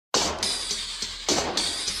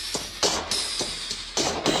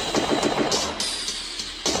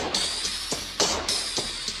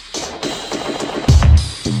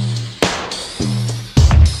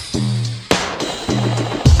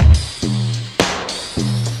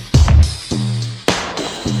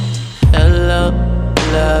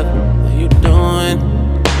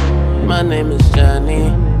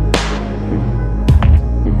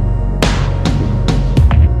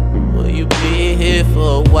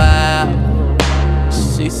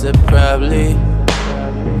said probably,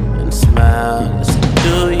 and smiled. I said,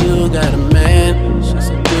 do you got a man? She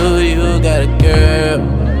said, do you got a girl?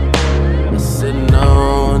 I said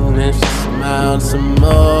no, and then she smiled some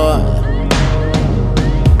more.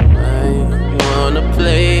 Hey, you wanna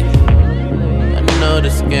play? I know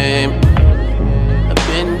this game, I've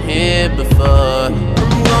been here before.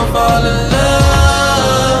 I'm gon' fall in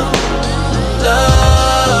love,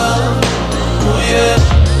 love, oh yeah.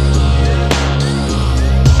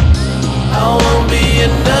 I won't be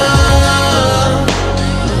enough,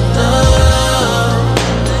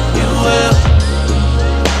 you will.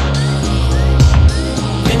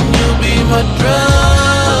 Can you be my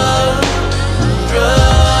drug,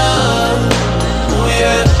 drug, oh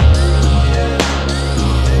yeah.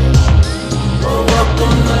 Oh,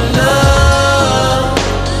 welcome to love,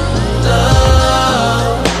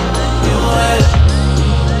 love, you will,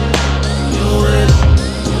 you will,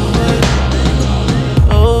 you will.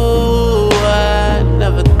 Oh, I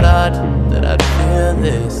never thought that I'd feel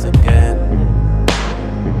this again.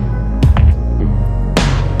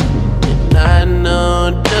 And I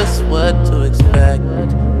know just what to expect,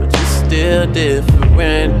 but you're still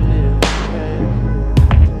different.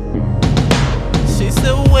 She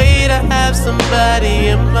said, wait, I have somebody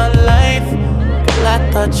in my life. Girl, I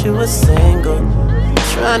thought you were single,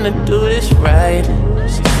 trying to do this right.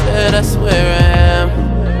 She said, I swear I am.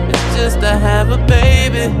 It's just I have a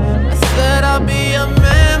baby. I said I'll be a